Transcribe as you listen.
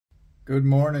Good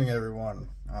morning, everyone.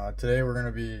 Today we're going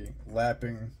to be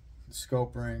lapping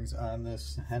scope rings on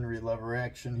this Henry lever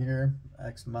action here,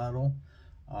 X model.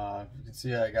 You can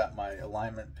see I got my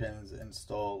alignment pins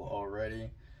installed already.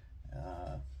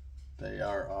 They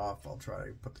are off. I'll try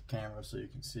to put the camera so you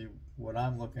can see what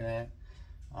I'm looking at.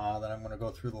 Then I'm going to go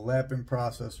through the lapping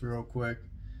process real quick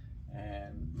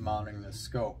and mounting the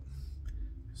scope.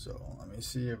 So let me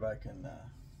see if I can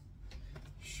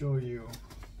show you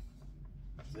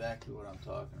exactly what I'm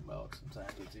talking about.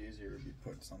 Sometimes it's easier if you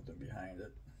put something behind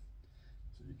it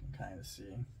so you can kind of see.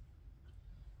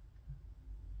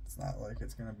 It's not like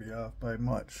it's going to be off by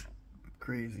much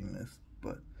craziness,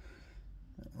 but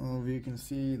I don't know if you can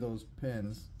see those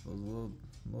pins, those little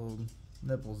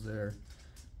nipples there,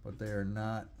 but they are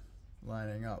not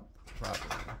lining up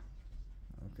properly.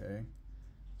 Okay,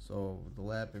 so the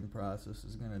lapping process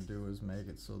is going to do is make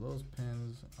it so those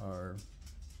pins are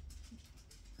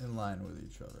in line with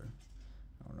each other.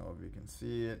 I don't know if you can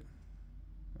see it,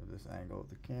 or this angle of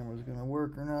the camera is going to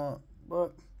work or not,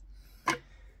 but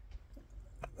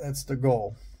that's the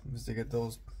goal, is to get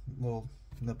those little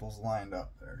nipples lined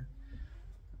up there.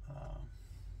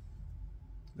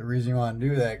 The reason you want to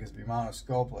do that is if you mount a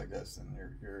scope like this and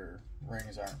your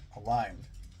rings aren't aligned,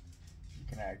 you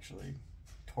can actually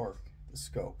torque the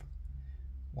scope.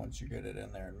 Once you get it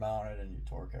in there and mount it and you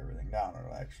torque everything down,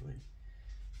 it'll actually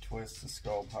twist the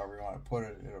scope however you want to put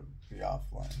it. It'll be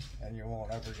offline and you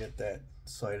won't ever get that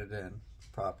sighted in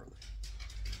properly.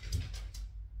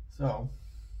 So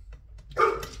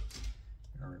I'm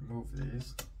gonna remove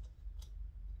these.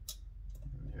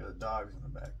 You hear the dogs in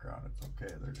the background. It's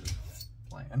okay, they're just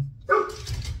playing.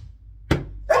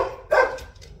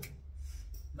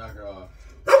 Knock it off.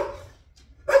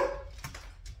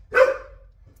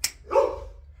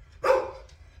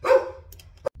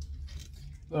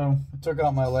 So I took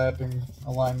out my lapping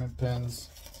alignment pins,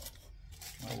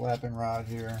 my lapping rod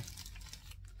here.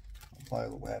 I'll apply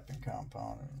the lapping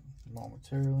compound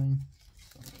momentarily.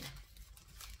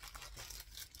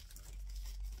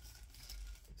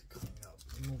 To clean up,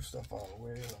 move stuff out of the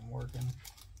way as I'm working.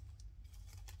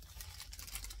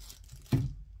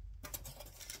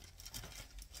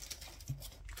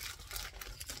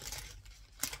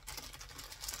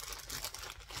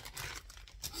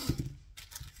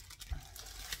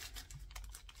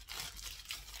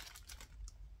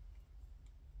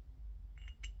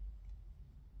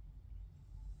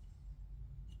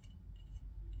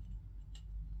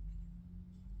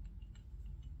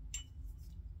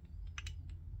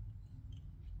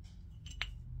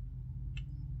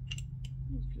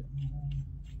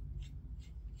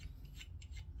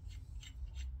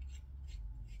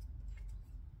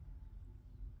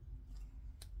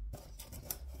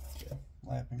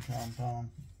 Lapping compound.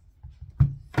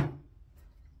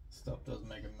 Stuff does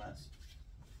make a mess.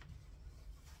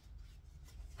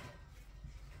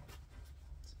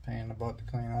 It's a pain in the butt to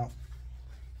clean up.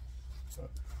 But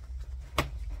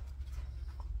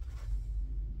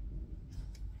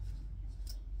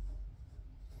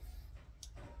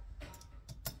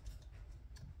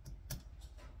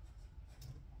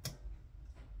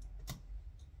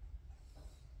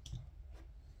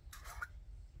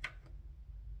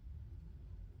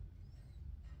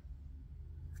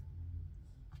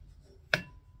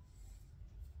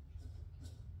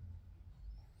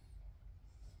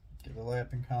get the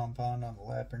lapping compound on the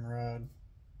lapping rod.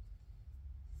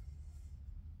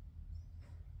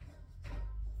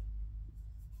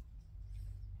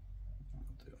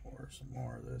 I'll order some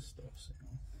more of this stuff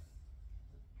soon.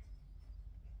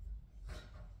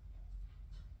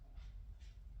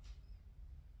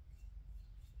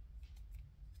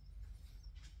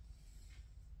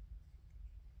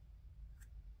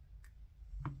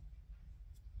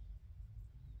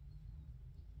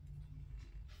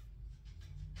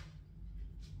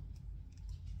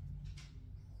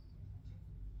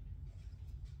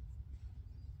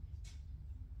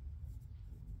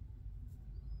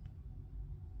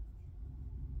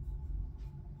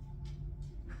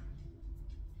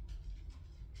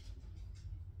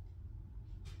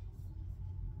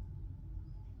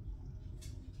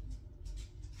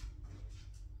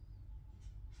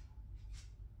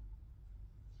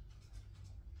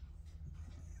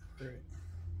 Great.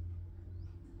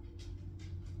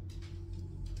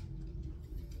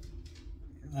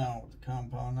 Now with the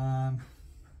compound on,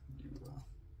 you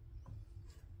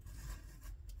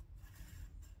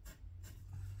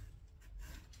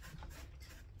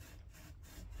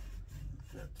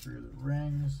get through the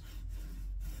rings.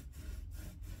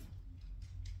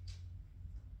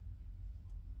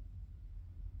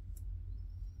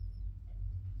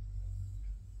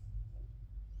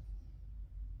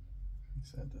 I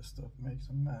said, this stuff makes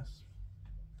a mess,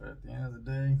 but at the end of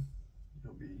the day,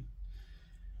 you'll be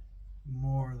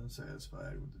more than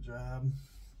satisfied with the job,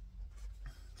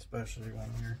 especially when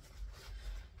your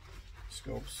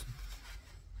scope's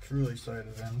truly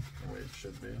sighted in the way it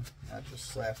should be, not just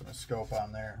slapping a scope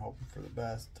on there and hoping for the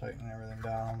best, tightening everything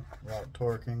down without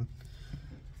torquing,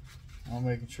 while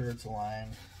making sure it's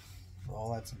aligned.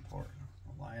 All that's important.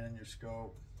 Aligning your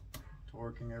scope,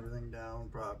 torquing everything down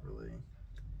properly.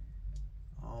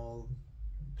 All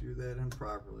do that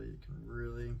improperly, you can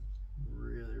really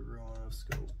ruin a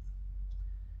scope.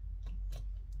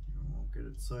 You won't get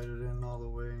it sighted in all the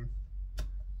way.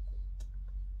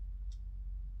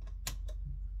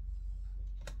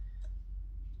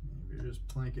 If you're just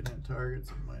planking in targets,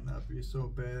 it might not be so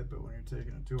bad, but when you're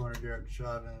taking a 200-yard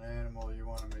shot at an animal, you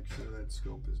want to make sure that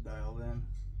scope is dialed in.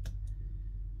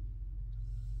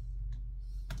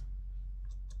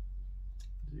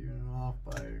 Even off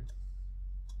by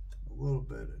a little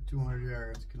bit at 200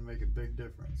 yards can make a big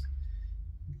difference.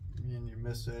 And you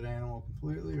miss that animal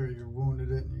completely, or you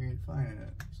wounded it and you ain't finding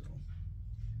it. So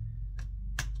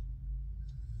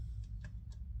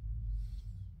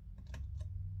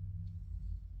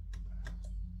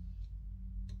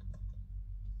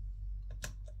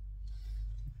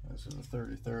this is a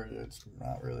 30-30. It's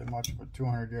not really much of a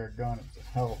 200-yard gun. It's a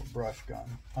hell of a brush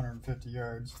gun. 150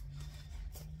 yards.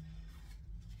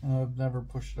 I've never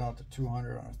pushed it out to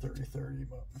 200 on a 30-30,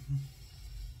 but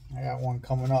I got one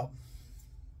coming up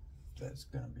that's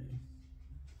gonna be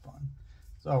fun.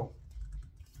 So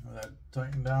with that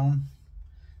tightened down,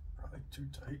 probably too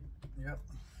tight. Yep.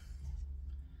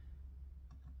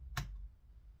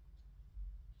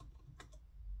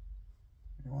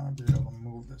 You want to be able to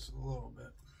move this a little bit.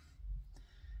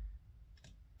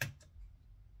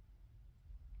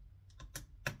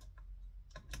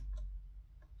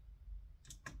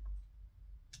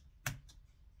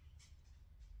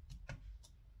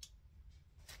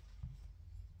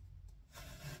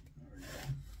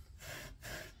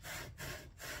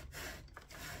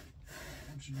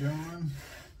 You're doing,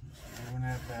 just moving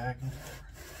that back and forth.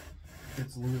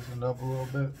 Gets loosened up a little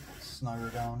bit, snug her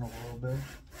down a little bit. A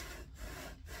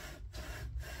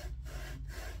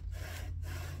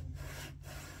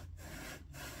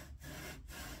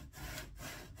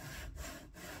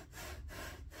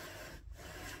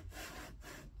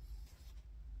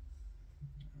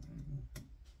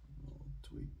little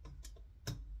tweak.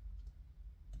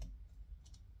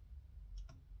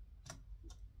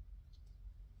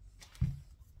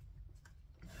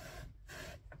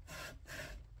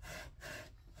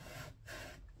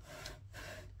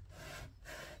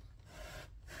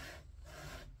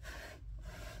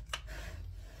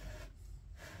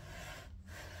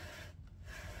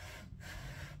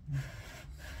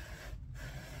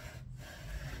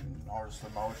 Notice the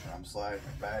motion, I'm sliding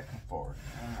it back and forth,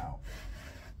 in and out.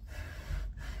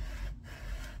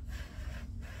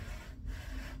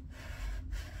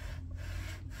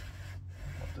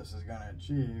 What this is going to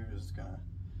achieve is going to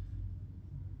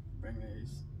bring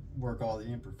work all the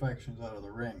imperfections out of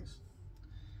the rings.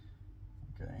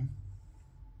 Okay.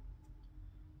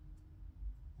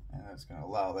 And that's going to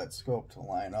allow that scope to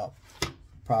line up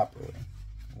properly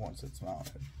once it's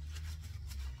mounted.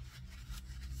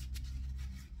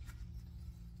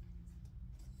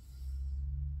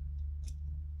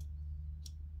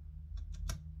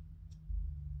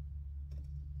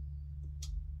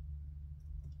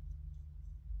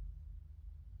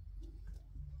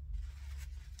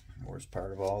 Worst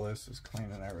part of all this is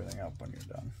cleaning everything up when you're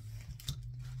done.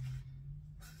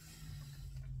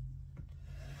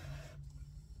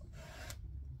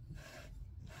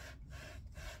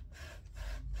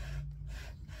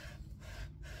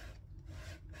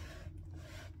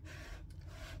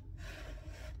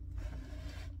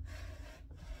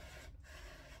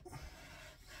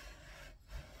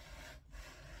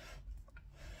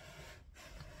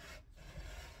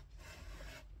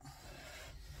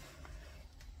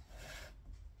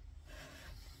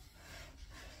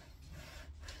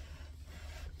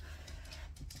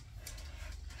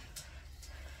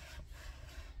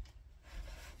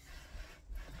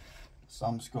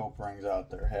 Some scope rings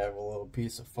out there have a little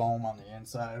piece of foam on the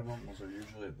inside of them. Those are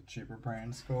usually the cheaper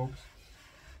brand scopes,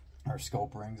 or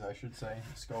scope rings I should say.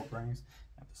 Scope rings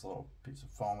have this little piece of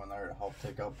foam in there to help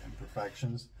take up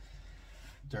imperfections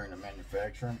during the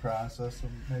manufacturing process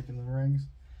of making the rings.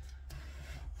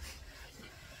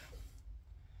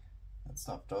 That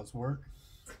stuff does work,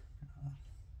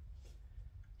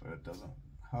 but it doesn't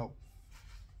help.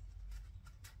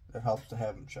 It helps to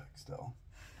have them checked still.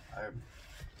 I've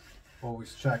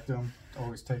always checked them,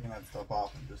 always taken that stuff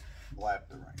off and just lapped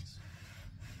the rings.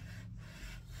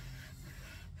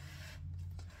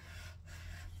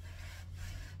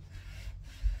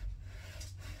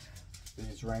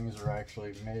 these rings are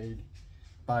actually made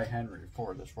by Henry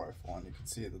for this rifle, and you can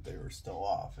see that they were still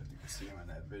off, and you can see them in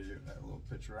that video, that little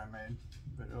picture I made,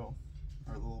 or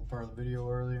a little part of the video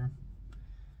earlier.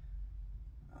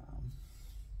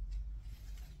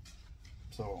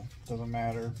 So it doesn't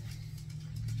matter.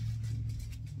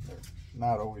 They're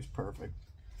not always perfect.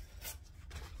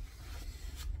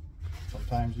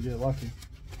 Sometimes you get lucky.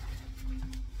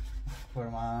 Put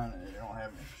them on and you don't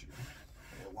have an issue.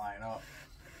 They line up.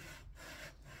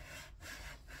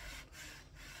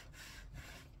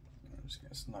 I'm just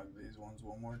gonna snug these ones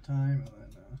one more time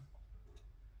and then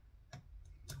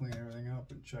clean everything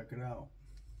up and check it out.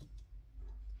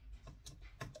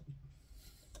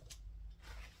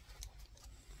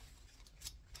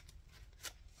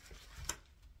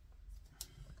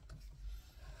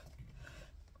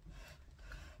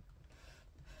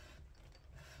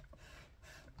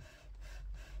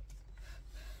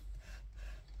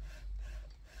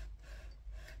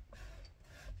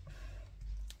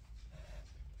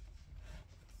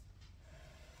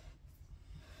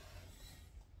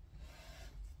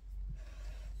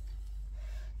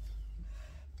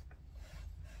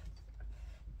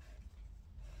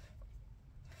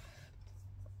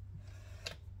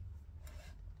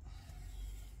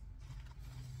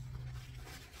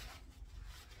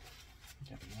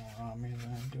 Get more on me than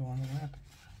I do on the wrapping.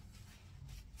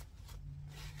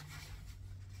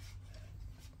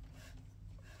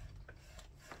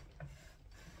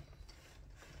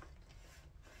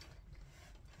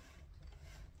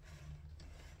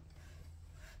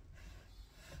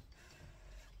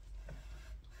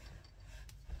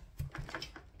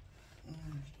 Oh,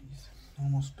 jeez.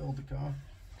 Almost spilled the coffee.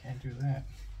 Can't do that.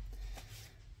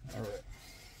 All right.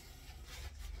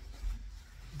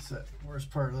 The worst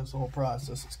part of this whole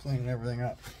process is cleaning everything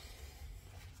up.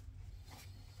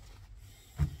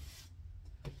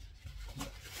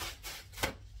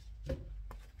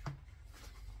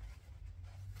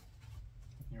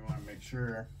 You want to make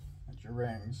sure that your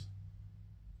rings,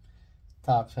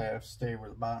 top half, stay where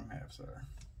the bottom halves are.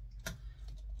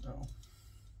 So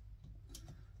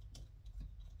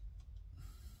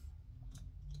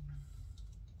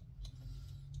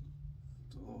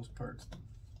those parts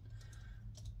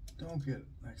don't get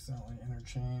accidentally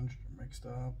interchanged or mixed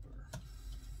up, or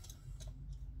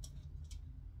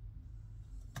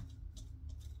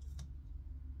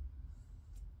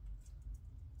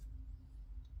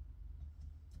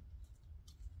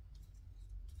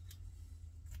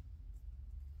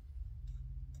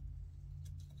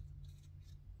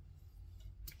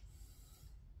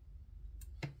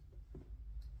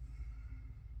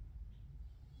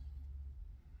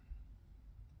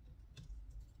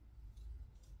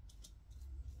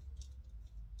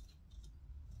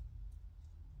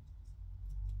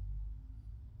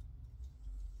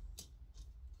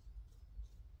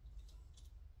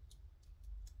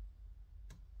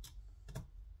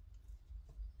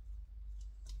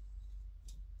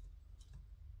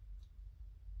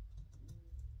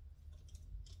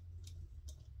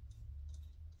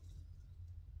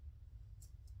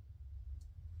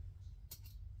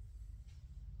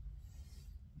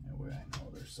that way I know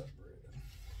they're separated.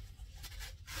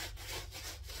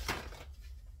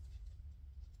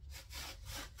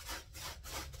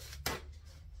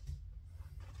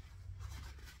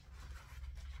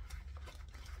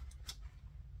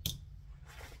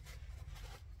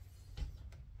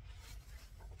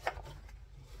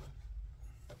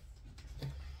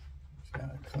 Just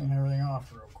gotta clean everything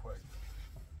off real quick.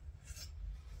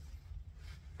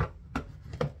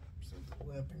 Set the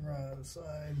lapping rod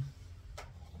aside.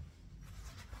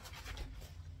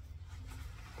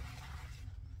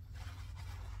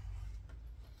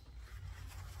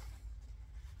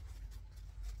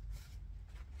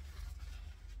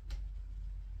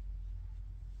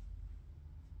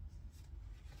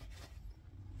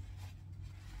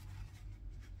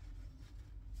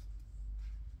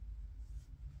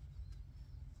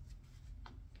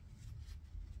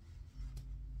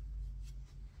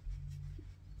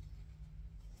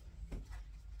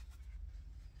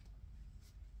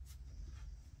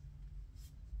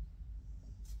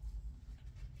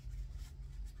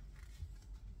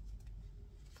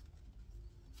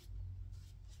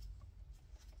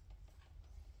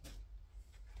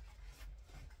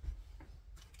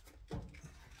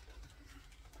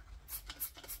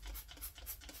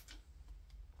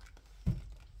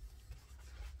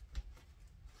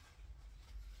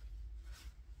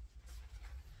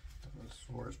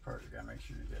 The worst part, you gotta make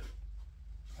sure you get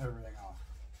everything off.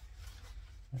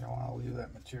 You don't want to leave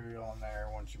that material in there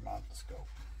once you mount the scope.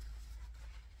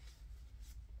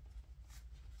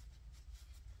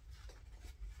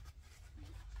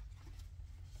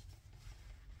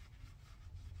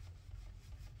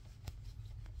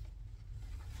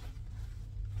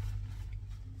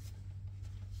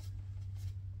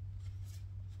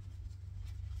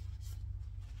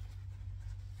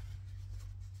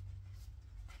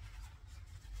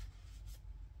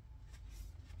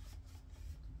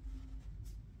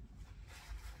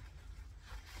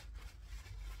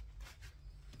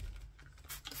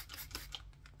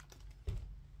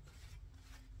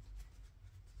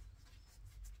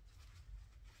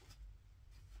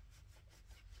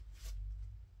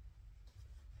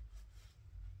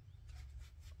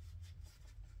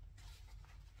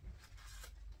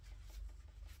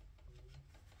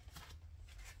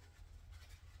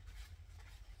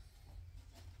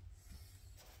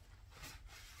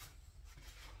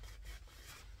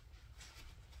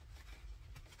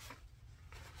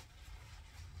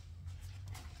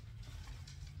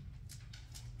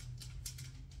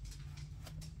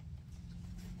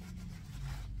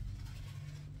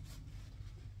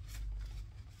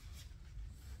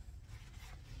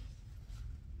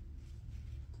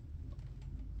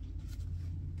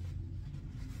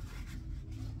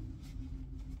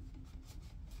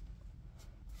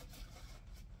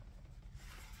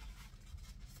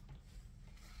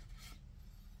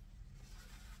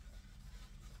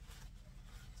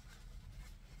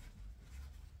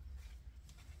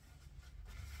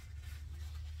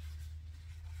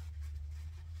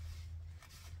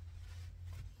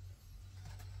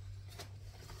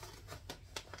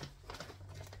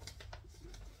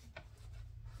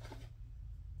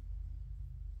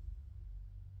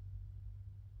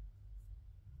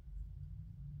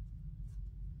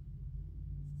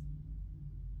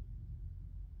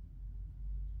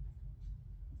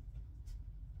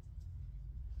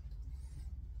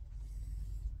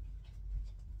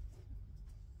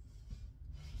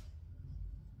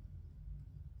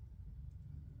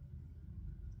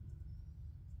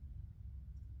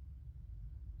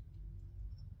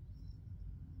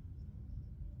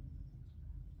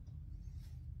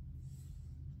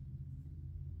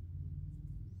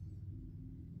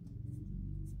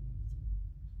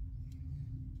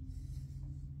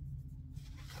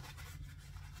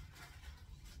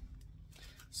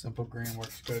 Simple green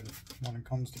works good when it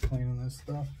comes to cleaning this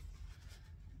stuff.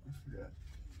 I forgot.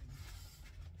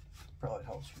 Probably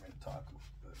helps for me to talk a little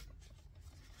bit.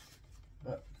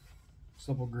 But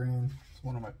simple green, it's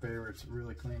one of my favorites. It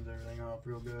really cleans everything up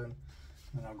real good.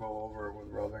 And I'll go over it with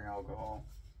rubbing alcohol.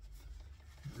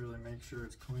 Really make sure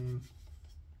it's clean.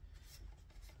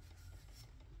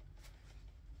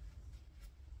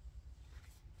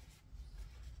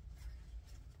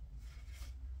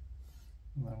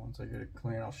 And then once I get it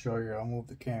clean, I'll show you. I'll move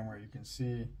the camera. You can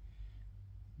see,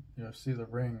 you'll see the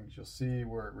rings. You'll see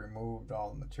where it removed all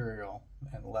the material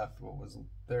and left what was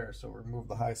there. So remove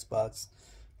the high spots,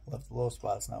 left the low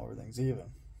spots. Now everything's even.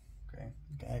 Okay,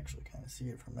 you can actually kind of see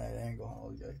it from that angle.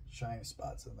 How you got shiny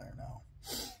spots in there now.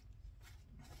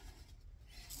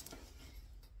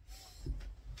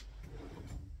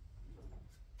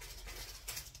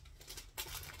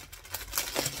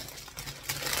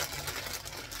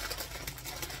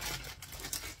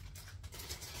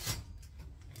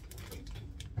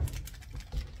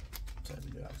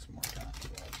 Some more time for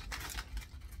that.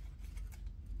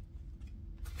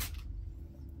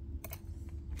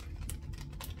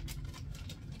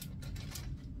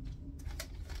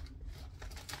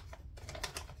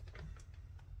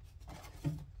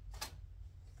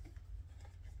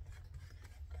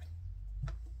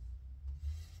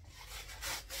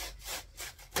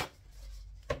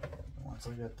 Once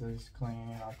I get these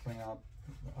clean, I'll clean up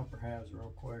the upper halves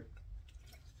real quick.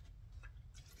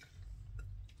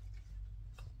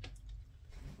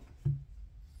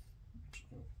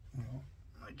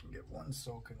 I can get one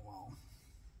soaking while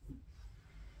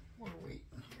we're waiting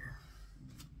here.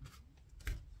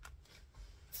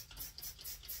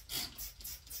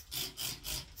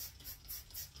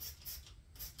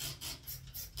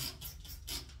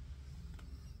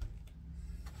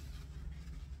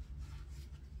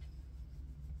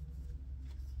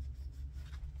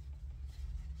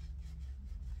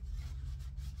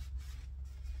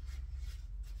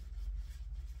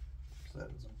 So that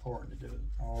is important to get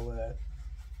all that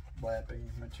lapping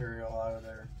material out of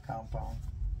their compound,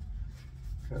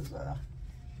 because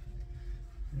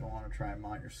you don't want to try and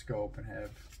mount your scope and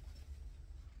have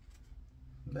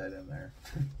that in there.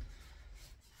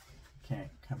 Can't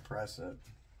compress it,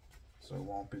 so it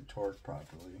won't be torqued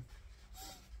properly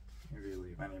if you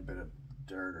leave any bit of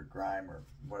dirt or grime or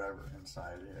whatever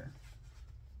inside here.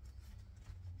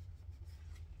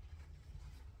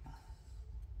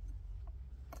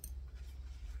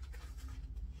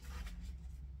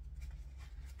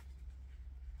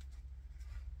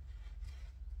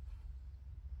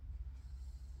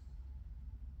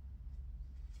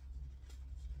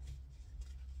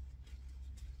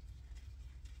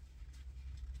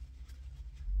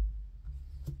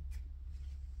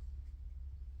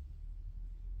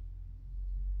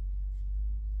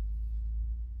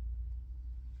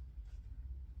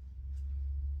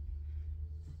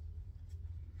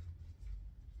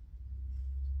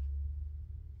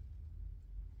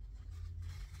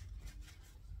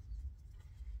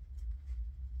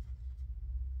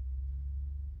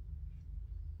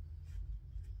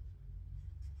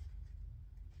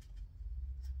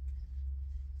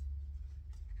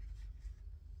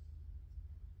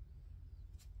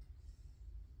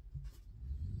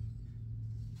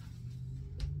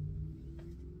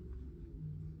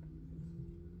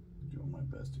 Doing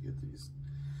my best to get these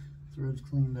threads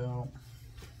cleaned out.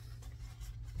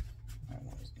 That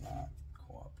one is not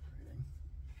cooperating.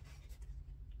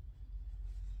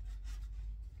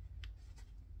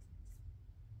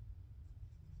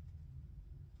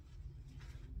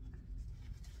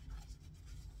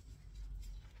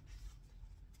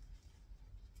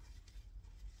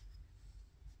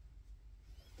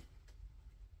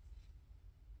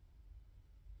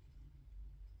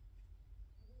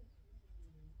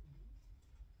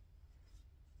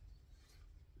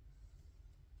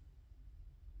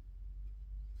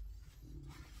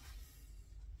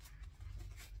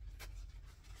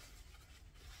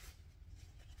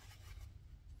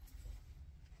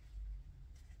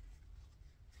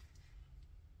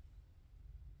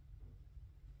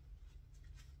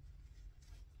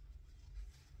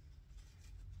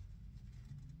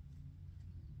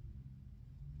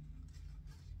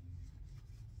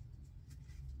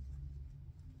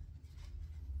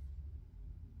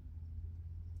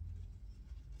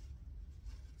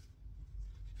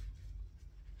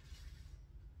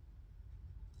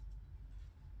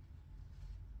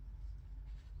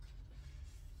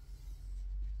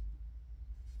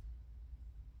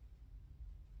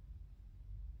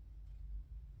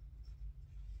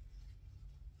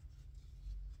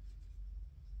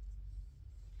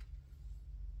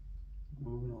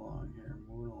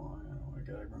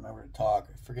 gotta remember to talk.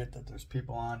 I forget that there's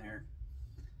people on here.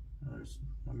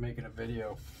 I'm making a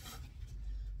video,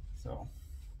 so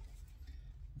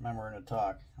remembering to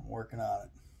talk. I'm working on it.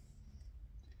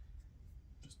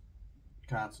 Just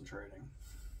concentrating,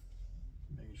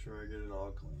 making sure I get it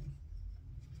all clean.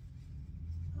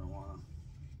 I don't want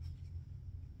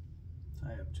to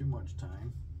tie up too much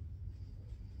time.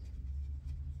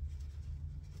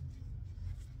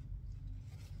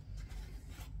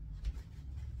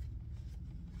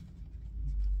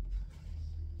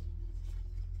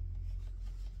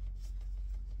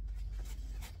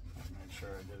 Make sure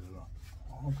I did it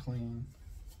all clean,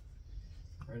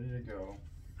 ready to go.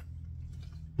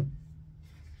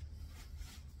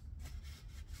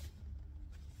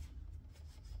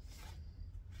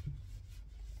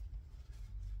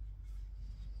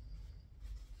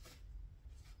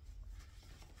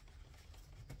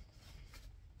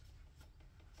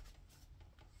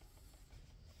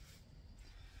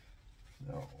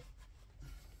 So,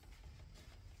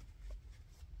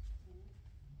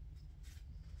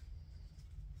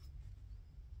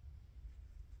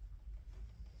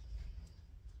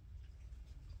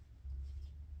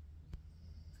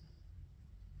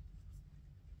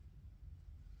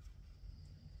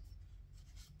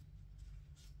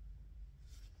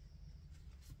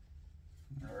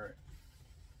 all right.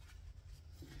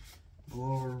 The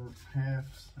lower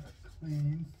halves are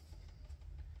clean.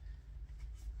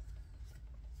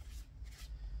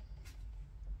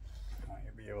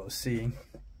 You'll be able to see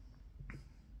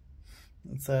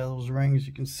inside of those rings.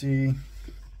 You can see,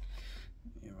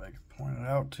 if I can point it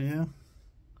out to you,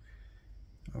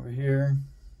 over here,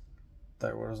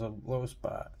 there was a low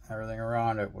spot. Everything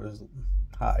around it was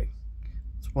high.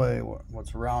 That's why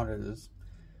what's around it is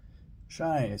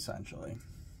shiny, essentially.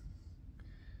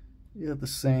 You have the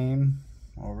same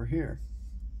over here.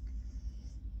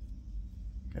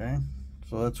 Okay,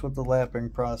 so that's what the lapping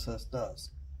process does.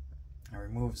 It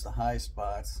removes the high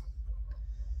spots,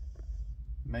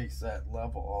 makes that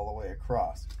level all the way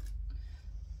across.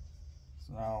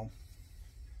 So now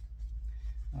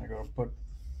I go put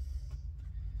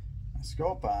my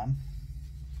scope on,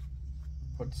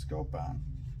 put the scope on,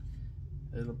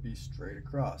 it'll be straight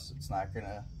across. It's not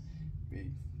gonna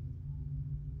be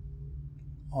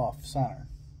off center,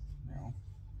 you know.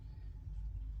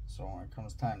 So when it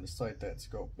comes time to sight that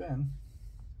scope in,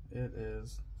 it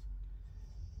is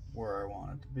where I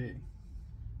want it to be.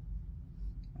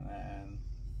 And then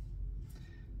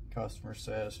customer's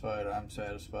satisfied, I'm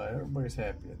satisfied, everybody's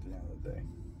happy at the end of the day.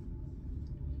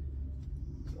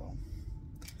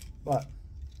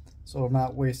 So I'm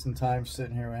not wasting time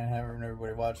sitting here and having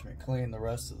everybody watch me clean the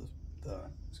rest of the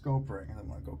scope ring. I'm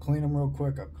gonna go clean them real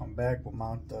quick. I'll come back, we'll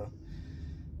mount the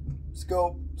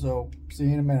scope. So see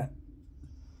you in a minute.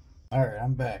 All right,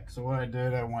 I'm back. So what I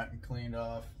did, I went and cleaned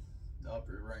off the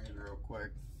upper rings real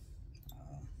quick.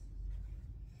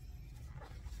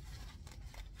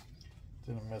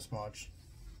 Didn't miss much.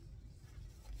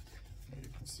 You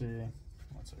can see,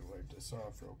 once I wipe this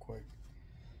off real quick,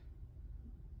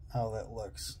 how that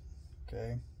looks.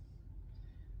 Okay,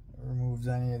 it removes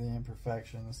any of the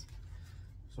imperfections.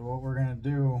 So what we're gonna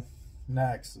do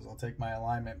next is I'll take my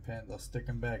alignment pins, I'll stick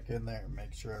them back in there and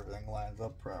make sure everything lines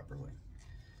up properly.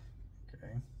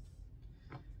 Okay,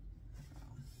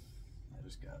 I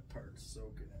just got parts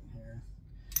soaking in here.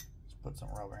 Just put some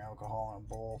rubbing alcohol in a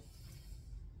bowl.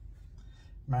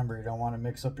 Remember, you don't want to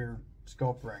mix up your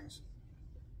scope rings.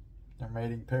 They're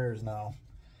mating pairs now.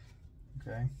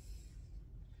 Okay,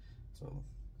 so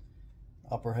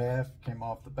upper half came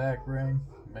off the back ring.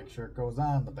 Make sure it goes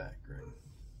on the back ring.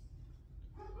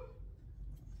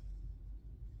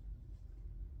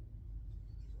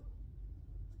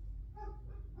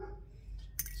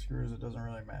 Screws, it doesn't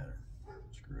really matter.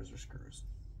 Screws are screws.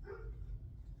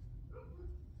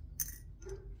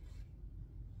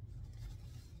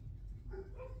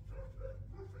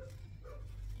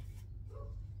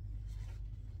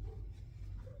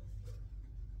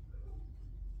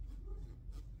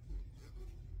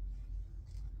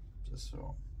 Just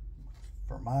so,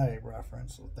 for my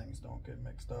reference, so things don't get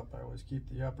mixed up, I always keep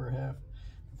the upper half,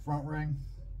 the front ring,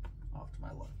 off to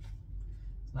my left.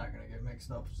 It's not going to get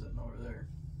mixed up sitting over there.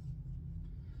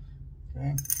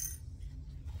 Okay.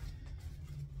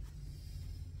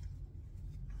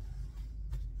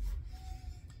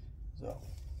 So,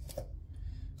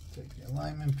 take the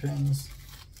alignment pins,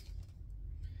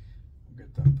 we'll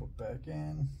get them put back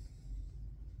in.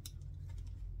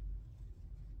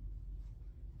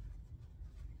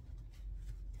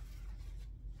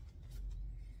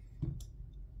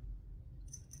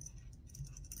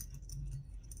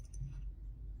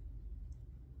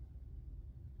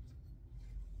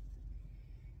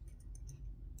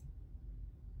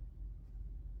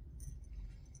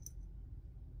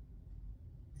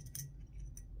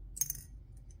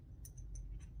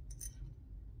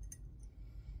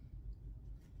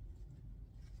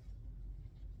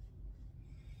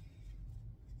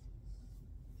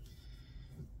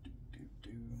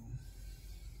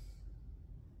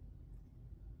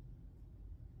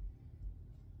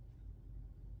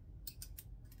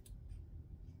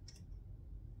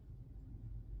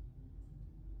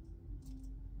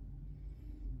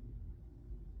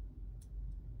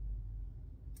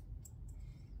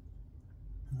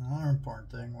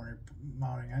 important thing when you're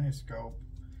mounting any scope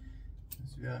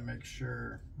is you gotta make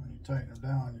sure when you tighten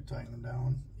them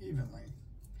down evenly.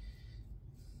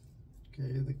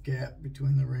 Okay, the gap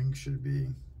between the rings should be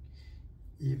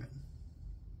even.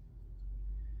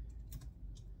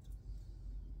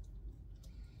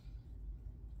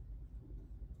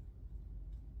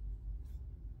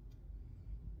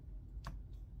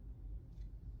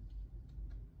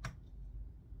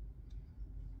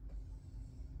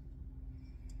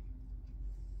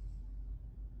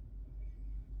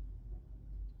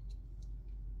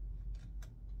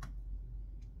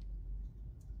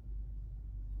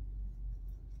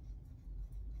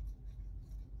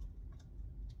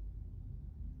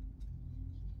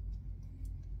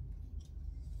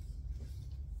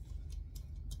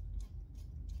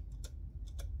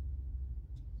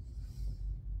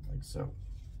 Like so.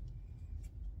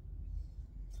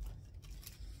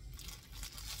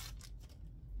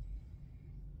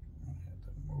 I have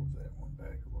to move that one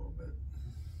back a little bit.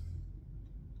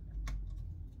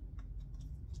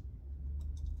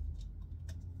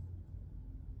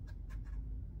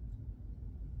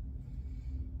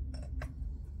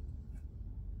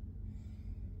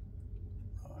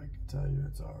 Oh, I can tell you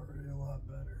it's already a lot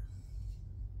better.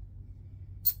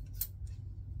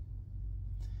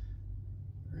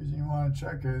 The reason you want to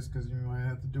check it is because you might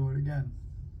have to do it again.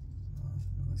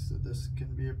 So this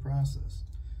can be a process.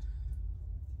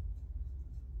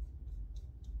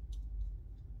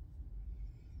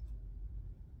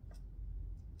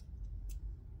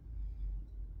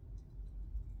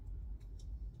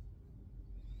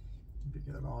 If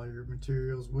you got all your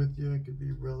materials with you, it could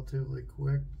be relatively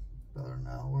quick, about an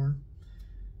hour,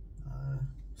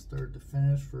 start to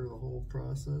finish for the whole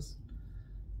process,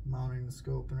 mounting the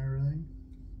scope and everything.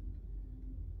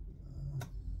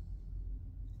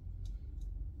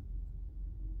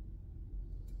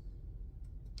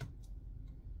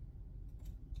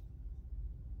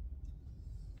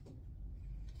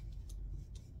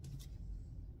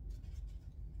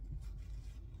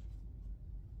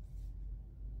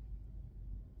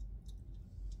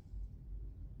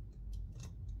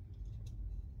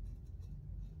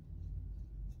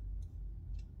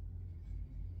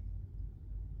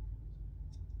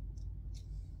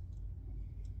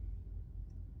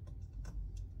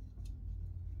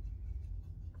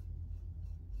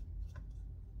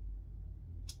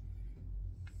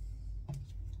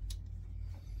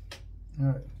 All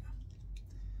right,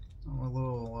 so my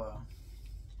little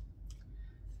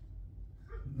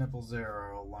nipples there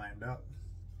are all lined up.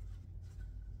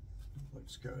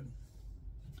 Looks good.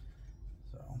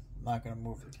 So I'm not going to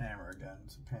move the camera again.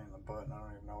 It's a pain in the butt, and I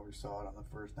don't even know if you saw it on the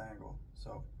first angle.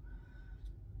 So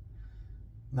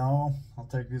now I'll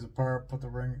take these apart, put the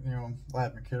ring,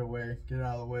 lapping kit away, get it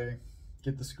out of the way,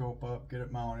 get the scope up, get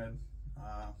it mounted,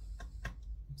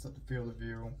 set the field of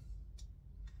view,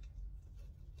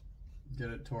 get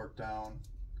it torqued down.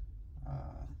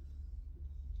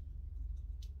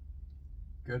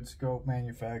 Good scope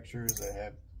manufacturers, they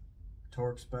have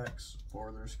torque specs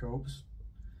for their scopes.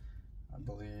 I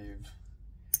believe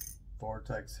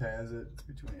Vortex has it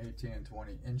between 18 and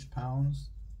 20 inch-pounds.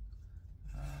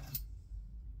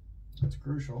 That's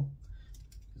crucial,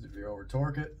 because if you over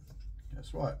torque it,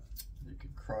 guess what? You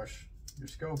could crush your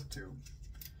scope tube.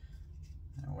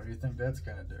 And what do you think that's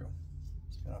gonna do?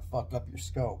 It's gonna fuck up your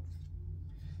scope.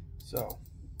 So,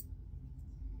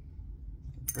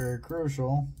 it's very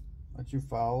crucial that you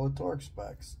follow the torque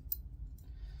specs.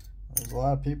 There's a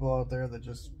lot of people out there that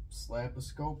just slap a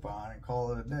scope on and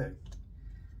call it a day.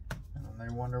 And then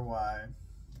they wonder why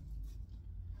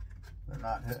they're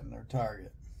not hitting their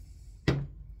target.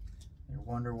 They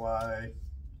wonder why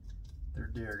their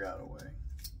deer got away.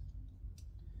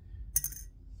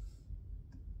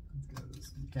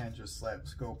 Because you can't just slap a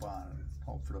scope on and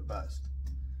hope for the best.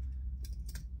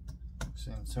 I've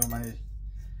seen so many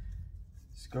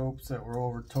scopes that were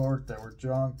over torqued, that were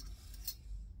junk.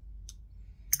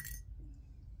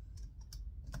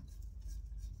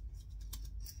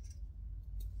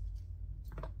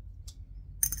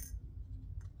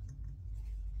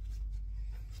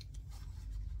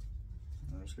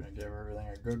 I'm just going to give everything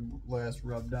a good last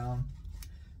rub down,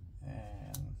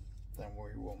 and then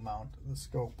we will mount the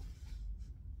scope.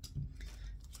 So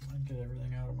I'm going to get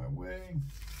everything out of my way.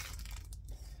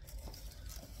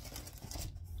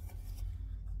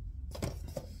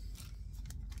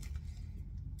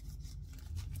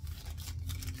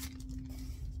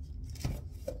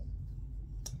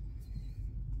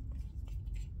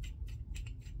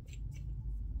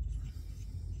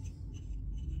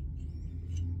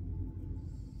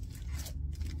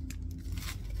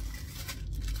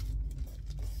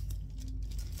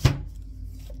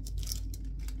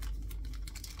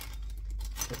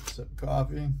 sip of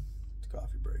coffee. It's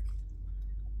coffee break.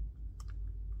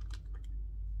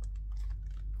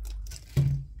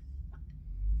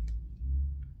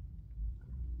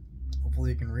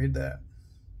 Hopefully you can read that.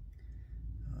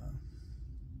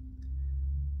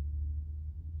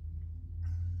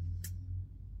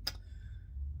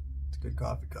 It's a good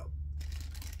coffee cup.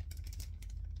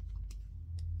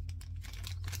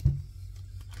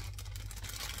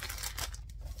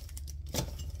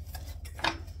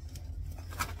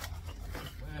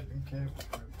 Okay,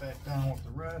 put it back down with the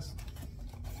rest.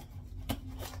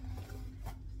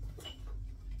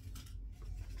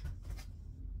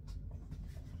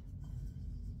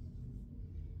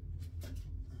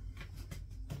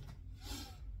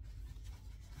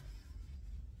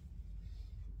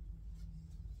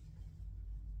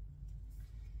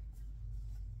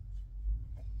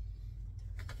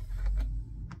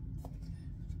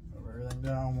 Rub everything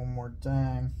down one more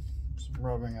time. Some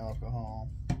rubbing alcohol.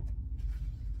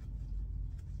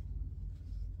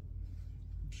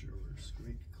 Sure we're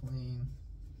squeaky clean.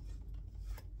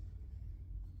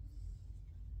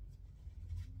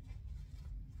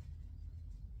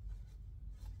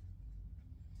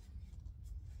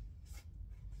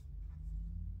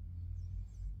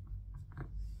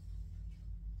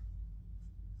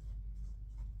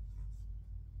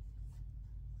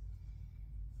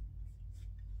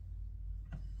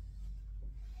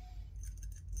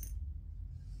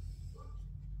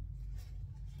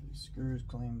 These screws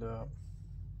cleaned up.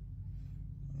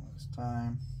 This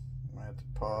time, I'm gonna have to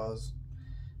pause.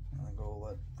 I'm gonna go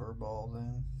let fur balls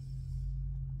in.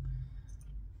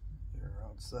 They're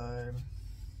outside.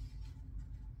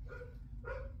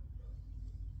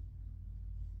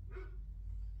 You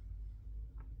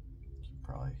can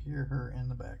probably hear her in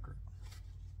the background.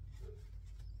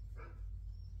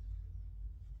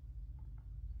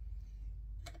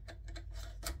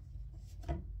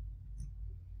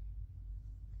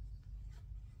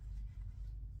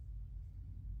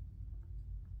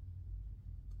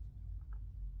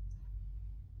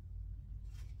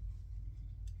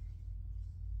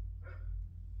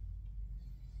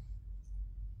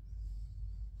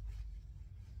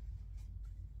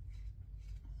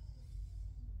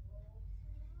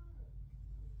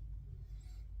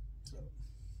 So,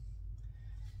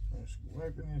 just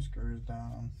wiping these screws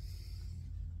down.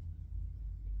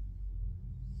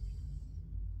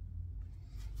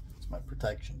 It's my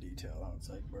protection detail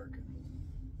outside working.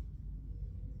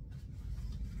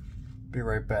 Be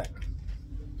right back.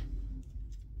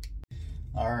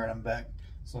 Alright, I'm back.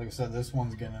 So like I said, this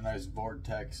one's getting a nice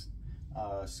Vortex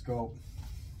scope.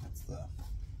 That's the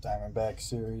Diamondback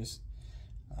series.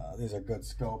 These are good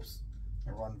scopes.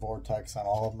 I run Vortex on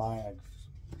all of mine.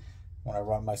 When I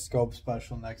run my scope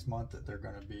special next month, that they're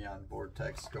going to be on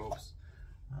Vortex scopes.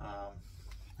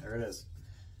 There it is.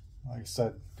 Like I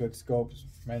said, good scopes.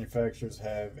 Manufacturers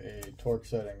have a torque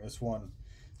setting. This one,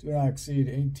 do not exceed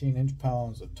 18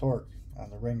 inch-pounds of torque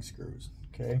on the ring screws.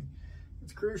 Okay,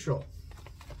 it's crucial.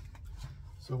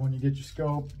 So when you get your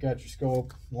scope, you got your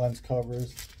scope, lens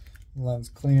covers, lens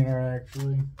cleaner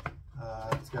actually.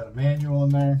 It's got a manual in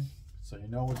there, so you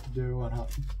know what to do on how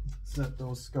to set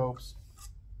those scopes.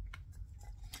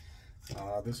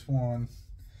 This one,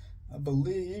 I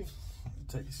believe, let me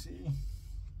take a see,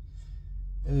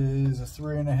 is a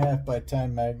 3.5 by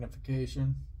 10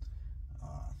 magnification.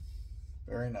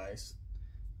 Very nice.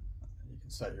 You can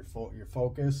set your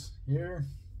focus here.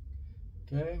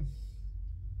 Okay.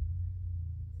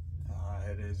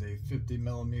 It is a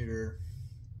 50mm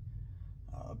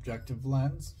objective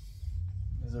lens.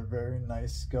 These are very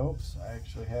nice scopes. I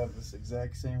actually have this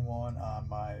exact same one on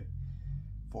my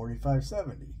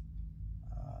 4570.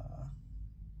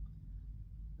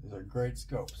 These are great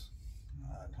scopes.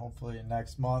 Hopefully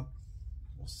next month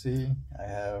we'll see. I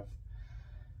have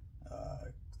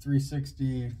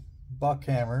 360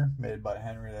 Buckhammer made by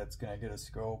Henry that's going to get a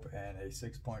scope, and a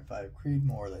 6.5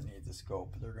 Creedmoor that needs a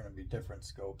scope. They're going to be different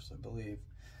scopes, I believe.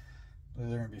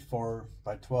 They're going to be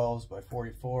 4x12s by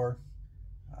 44.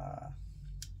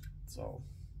 So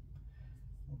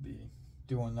we'll be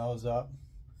doing those up.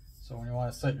 So when you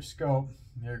want to set your scope,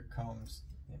 here comes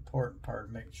the important part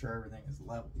of making sure everything is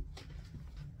level.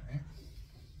 Right.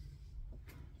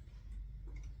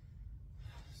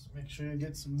 So make sure you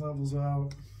get some levels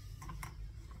out.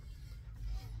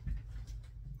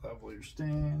 Level your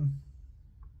stand.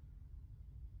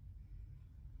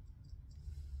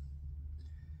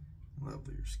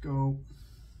 Level your scope.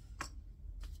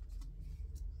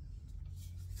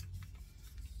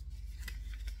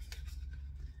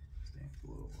 Stand's a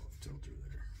little off tilter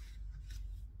there.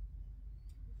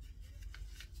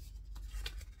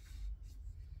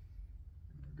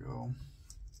 There we go.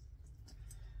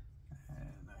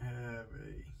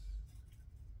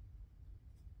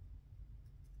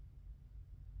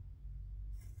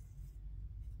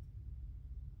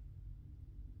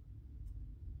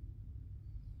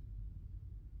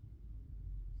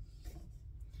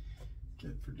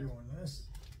 for doing this.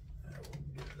 I will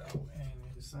get it out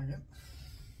in a second.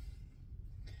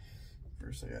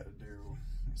 First I gotta do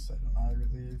set an eye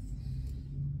relief,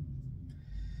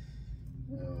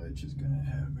 which is gonna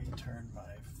have me turn my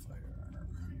firearm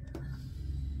here.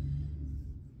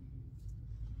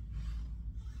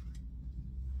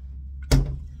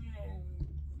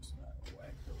 It's not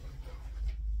whack the way.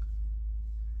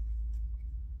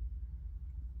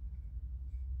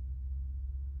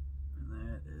 And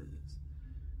that is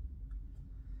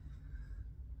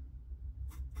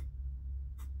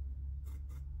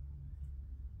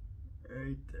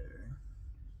right there.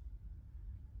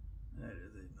 That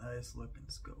is a nice looking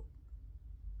scope.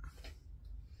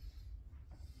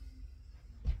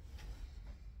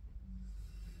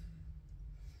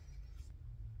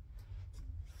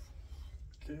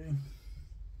 Okay.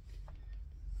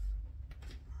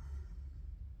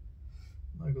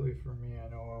 Luckily for me, I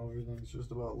know everything's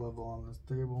just about level on this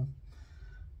table.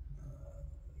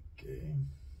 Okay.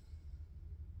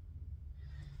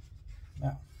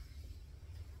 Now,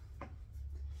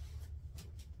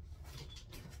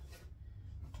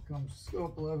 comes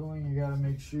scope leveling, you gotta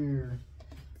make sure your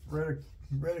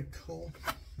reticle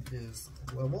is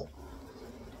level.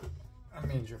 That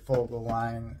means your focal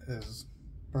line is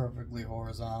perfectly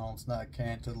horizontal. It's not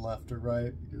canted to the left or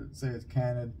right. You could say it's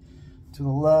canted to the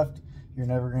left, you're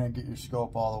never going to get your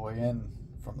scope all the way in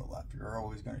from the left. You're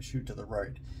always going to shoot to the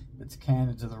right. If it's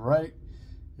canted to the right,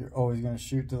 you're always going to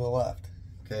shoot to the left.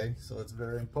 Okay, so it's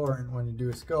very important when you do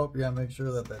a scope, you got to make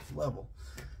sure that that's level.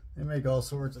 They make all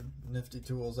sorts of nifty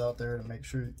tools out there to make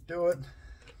sure you do it.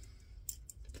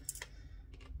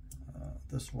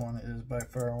 This one is by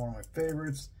far one of my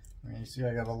favorites. I mean, you see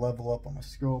I got to level up on my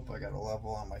scope, I got to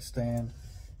level on my stand.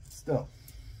 Still,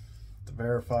 to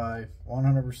verify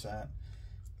 100%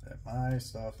 that my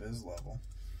stuff is level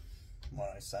when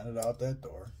I send it out that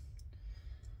door,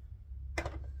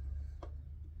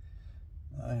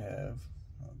 I have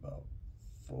about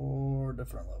 4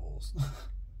 different levels.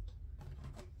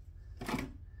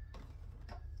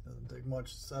 Doesn't take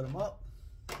much to set them up.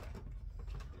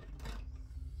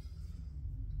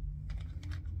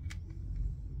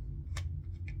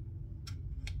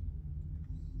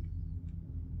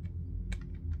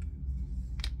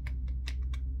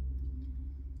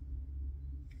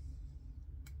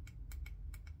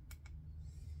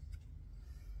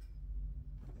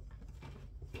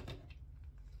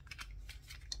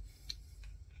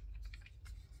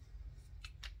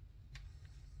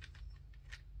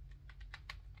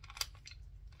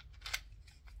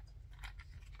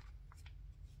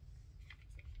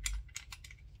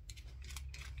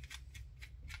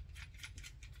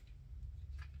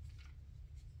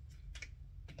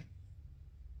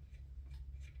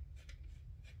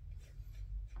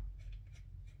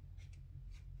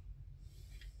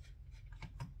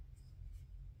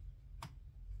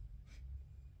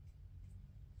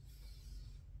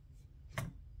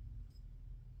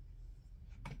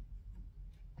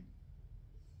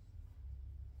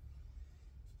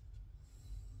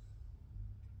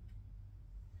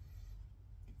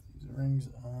 Rings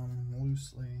on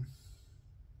loosely.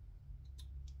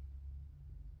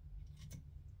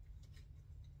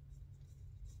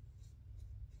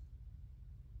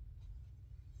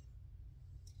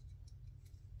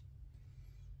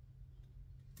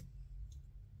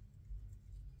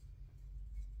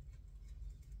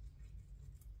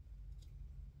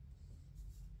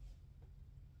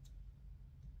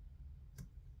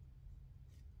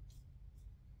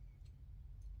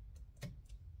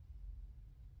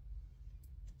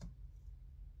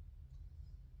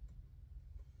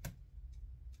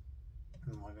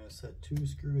 I'm going to set 2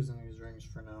 screws in these rings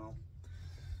for now.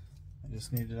 I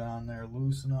just need it on there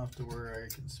loose enough to where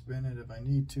I can spin it if I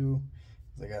need to.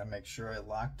 I got to make sure I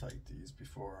Loctite these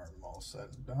before I'm all said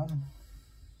and done.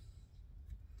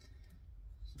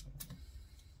 So,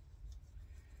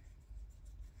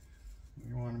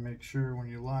 you want to make sure when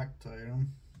you Loctite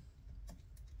them,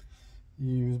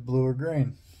 you use blue or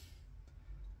green.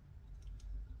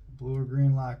 Blue or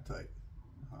green Loctite.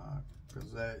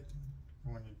 Because that,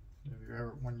 when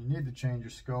you need to change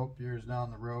your scope years down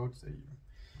the road, say you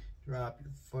drop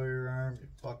your firearm, you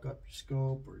fuck up your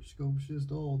scope, or your scope's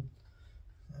just old,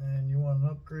 and you want an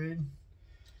upgrade,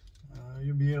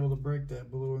 you'll be able to break that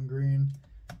blue and green.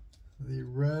 The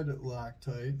red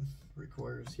Loctite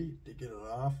requires heat to get it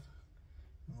off,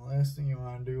 and the last thing you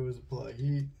want to do is apply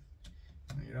heat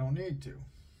when you don't need to.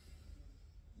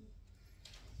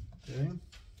 Okay.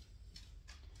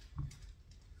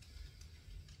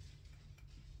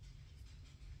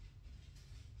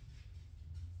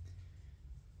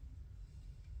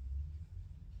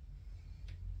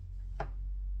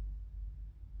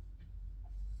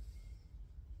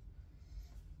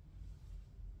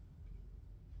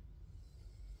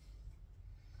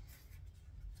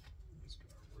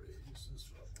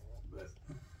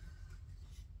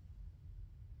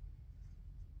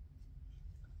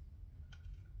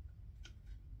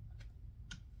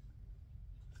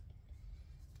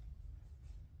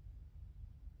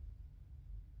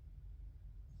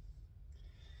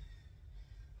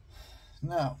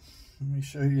 Now, let me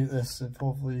show you this, and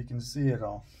hopefully you can see it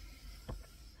all.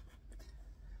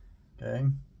 Okay.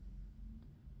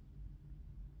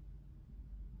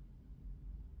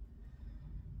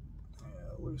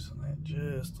 Yeah, loosen that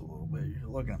just a little bit. You're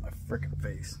looking at my freaking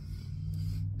face.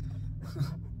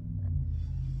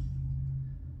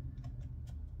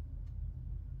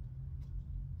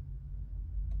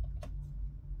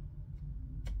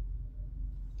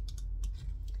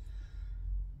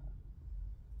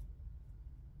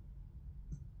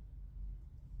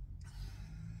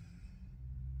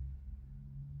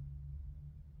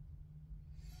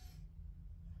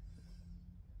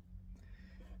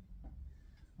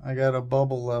 I got a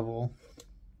bubble level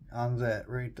on that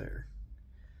right there.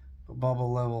 A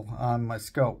bubble level on my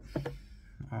scope,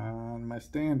 on my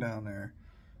stand down there,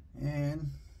 and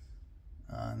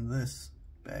on this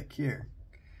back here.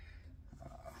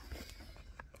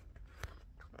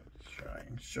 Try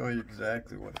and show you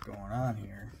exactly what's going on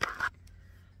here.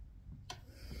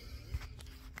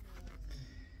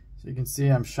 So you can see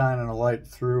I'm shining a light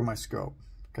through my scope,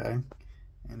 okay?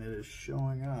 And it is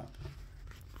showing up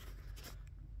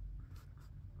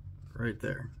right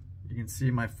there. You can see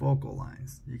my focal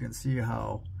lines. You can see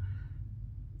how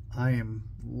I am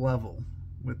level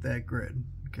with that grid,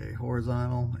 okay?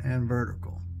 Horizontal and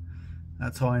vertical.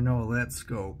 That's how I know that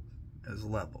scope is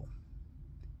level.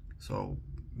 So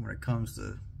when it comes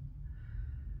to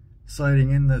sighting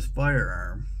in this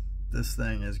firearm, this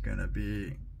thing is gonna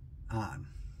be on.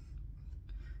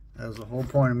 That was the whole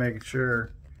point of making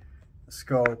sure the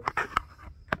scope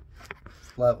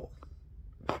is level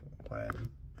when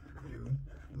you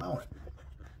mount it.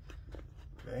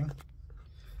 Okay.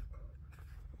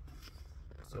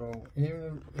 So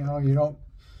even, you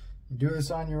do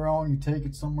this on your own, you take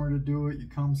it somewhere to do it, you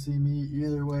come see me,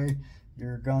 either way,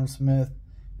 your gunsmith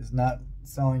is not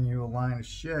selling you a line of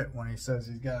shit when he says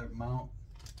he's got to mount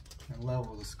and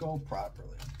level the scope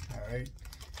properly. All right.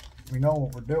 We know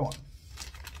what we're doing.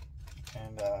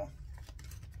 And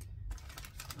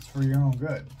it's for your own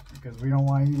good, because we don't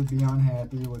want you to be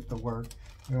unhappy with the work.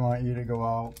 We want you to go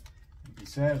out and be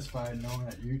satisfied knowing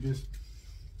that you just,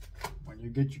 when you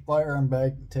get your firearm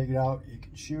back and take it out, you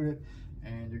can shoot it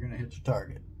and you're going to hit your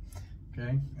target.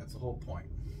 Okay? That's the whole point.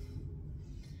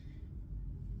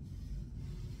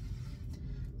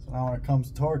 So now when it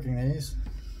comes to torquing these,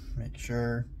 make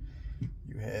sure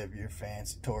you have your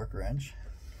fancy torque wrench.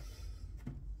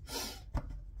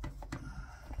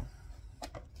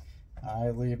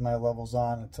 I leave my levels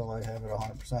on until I have it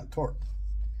 100% torque.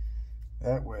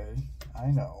 That way, I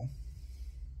know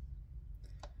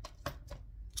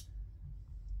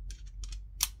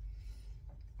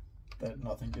that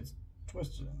nothing gets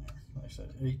twisted in there. Like I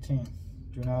said, 18.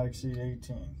 Do not exceed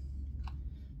 18.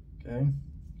 Okay?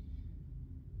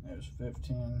 There's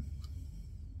 15.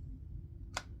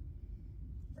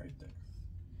 Right there.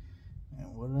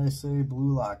 And what did I say?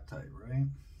 Blue Loctite, right?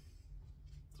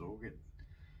 So we'll get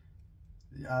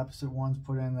the opposite ones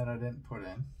put in that I didn't put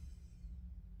in.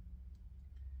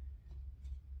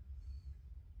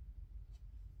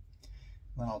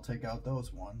 Then I'll take out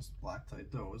those ones,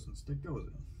 Loctite those, and stick those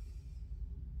in.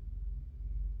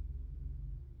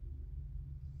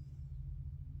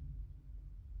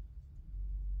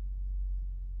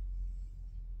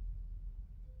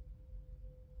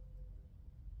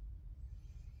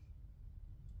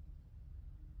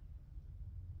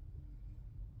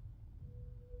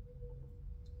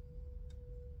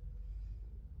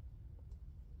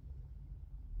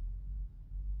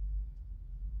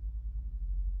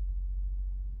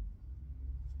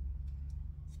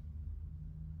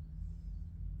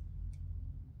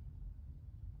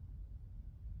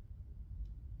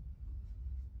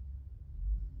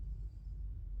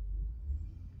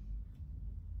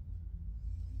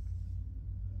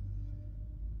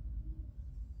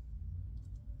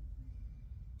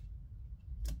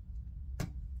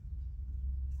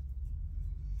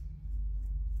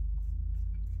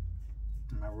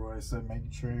 Remember what I said, making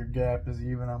sure your gap is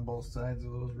even on both sides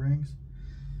of those rings?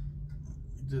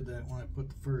 I did that when I put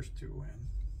the first two in.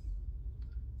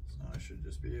 So I should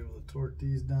just be able to torque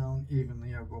these down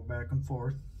evenly. I'll go back and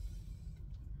forth.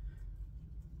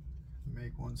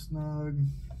 Make one snug.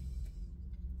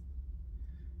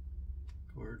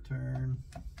 Quarter turn.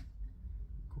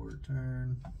 Quarter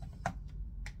turn.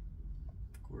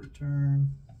 Quarter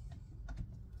turn.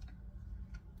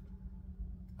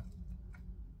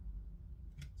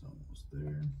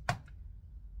 There,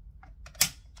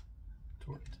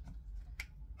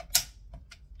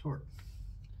 torque.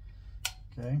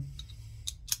 Okay,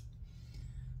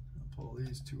 I'll pull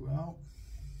these two out.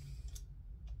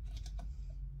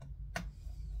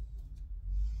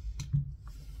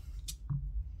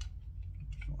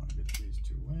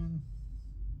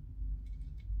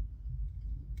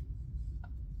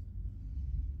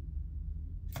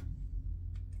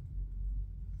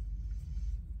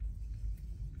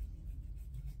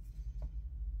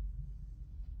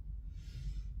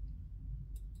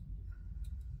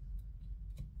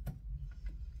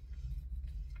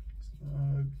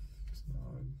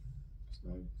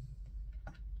 snug.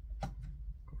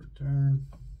 Quarter turn.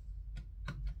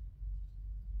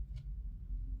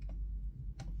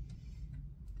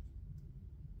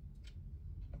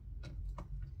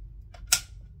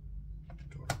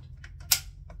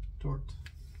 Torqued.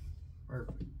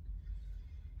 Perfect.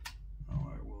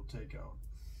 Now I will take out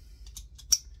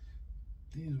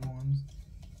these ones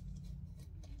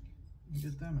and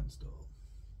get them installed.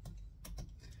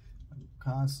 I'm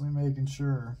constantly making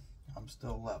sure I'm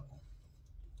still level.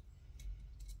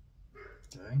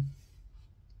 Okay.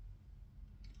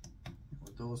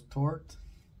 With those torqued,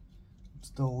 I'm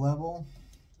still level.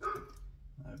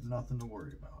 I have nothing to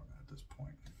worry about at this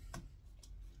point.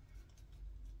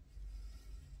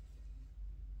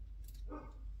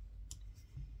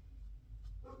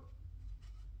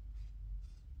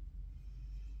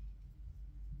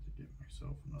 Get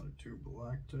myself another tube of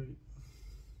lactate.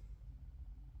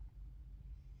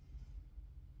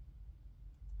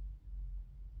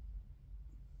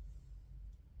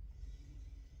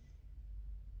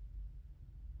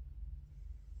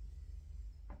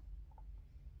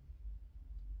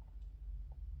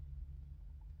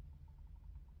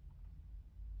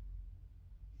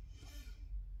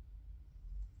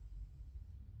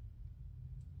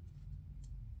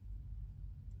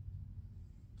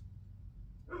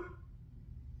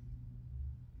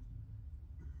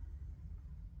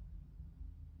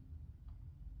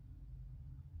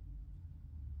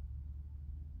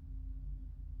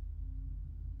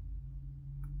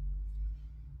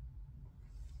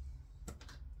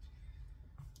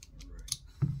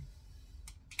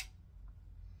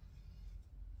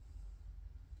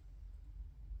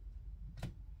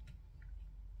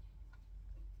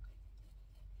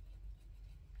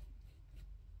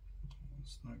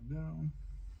 Snug down.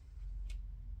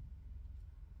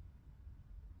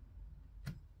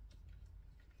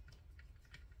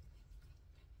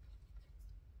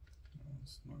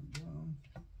 Snug down.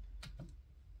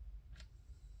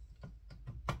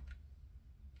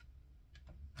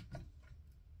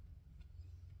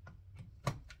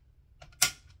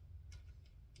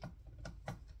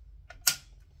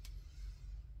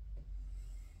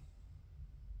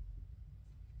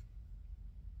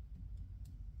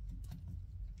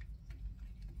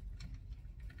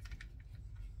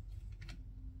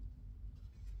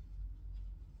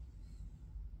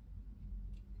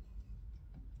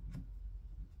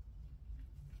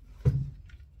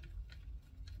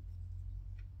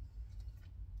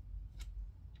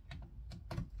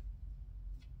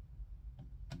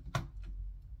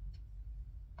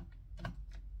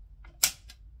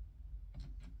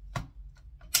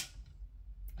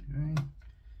 Okay,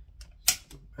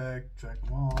 go back, check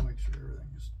them all, make sure everything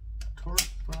is torqued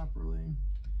properly.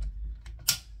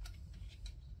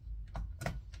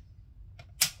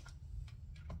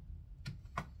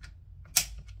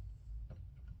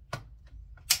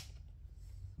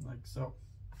 Like so.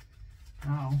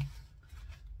 Now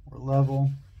we're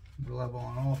level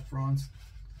on all fronts.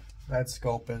 That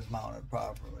scope is mounted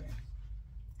properly.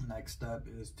 Next step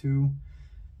is to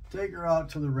take her out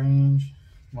to the range.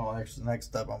 Well, actually, the next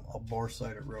step, I'll bore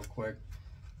sight it real quick.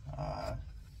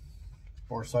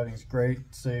 Bore sighting is great.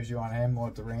 It saves you on ammo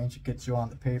at the range. It gets you on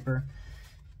the paper.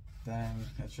 Then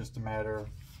it's just a matter of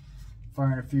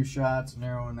firing a few shots,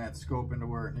 narrowing that scope into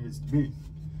where it needs to be.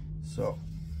 So,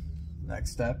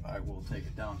 next step, I will take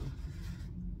it down to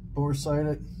bore sight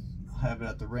it, have it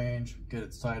at the range, get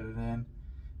it sighted in.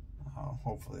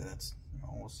 Hopefully that's,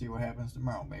 we'll see what happens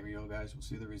tomorrow. Maybe you guys will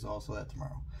see the results of that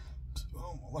tomorrow.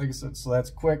 So, like I said, so that's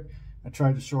quick. I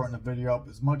tried to shorten the video up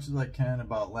as much as I can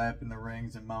about lapping the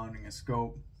rings and mounting a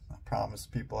scope. I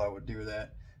promised people I would do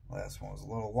that. Last one was a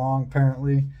little long,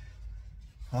 apparently.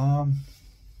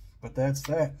 But that's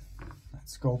that. That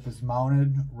scope is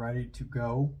mounted, ready to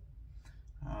go.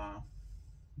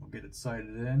 We'll get it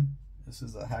sighted in. This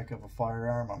is a heck of a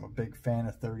firearm. I'm a big fan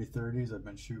of 30-30s. I've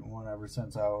been shooting one ever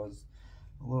since I was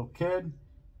a little kid.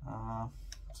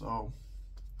 So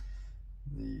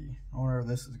the owner of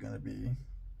this is going to be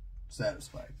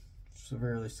satisfied,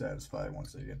 severely satisfied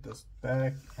once they get this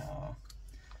back.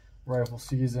 Rifle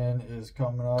season is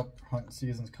coming up, hunting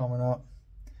season's coming up,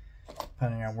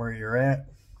 depending on where you're at,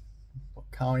 what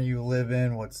county you live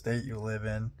in, what state you live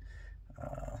in.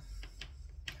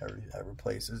 Every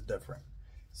place is different.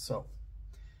 So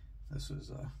this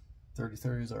is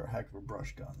 30-30s are a heck of a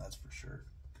brush gun, that's for sure.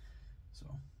 So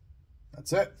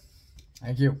that's it.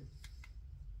 Thank you.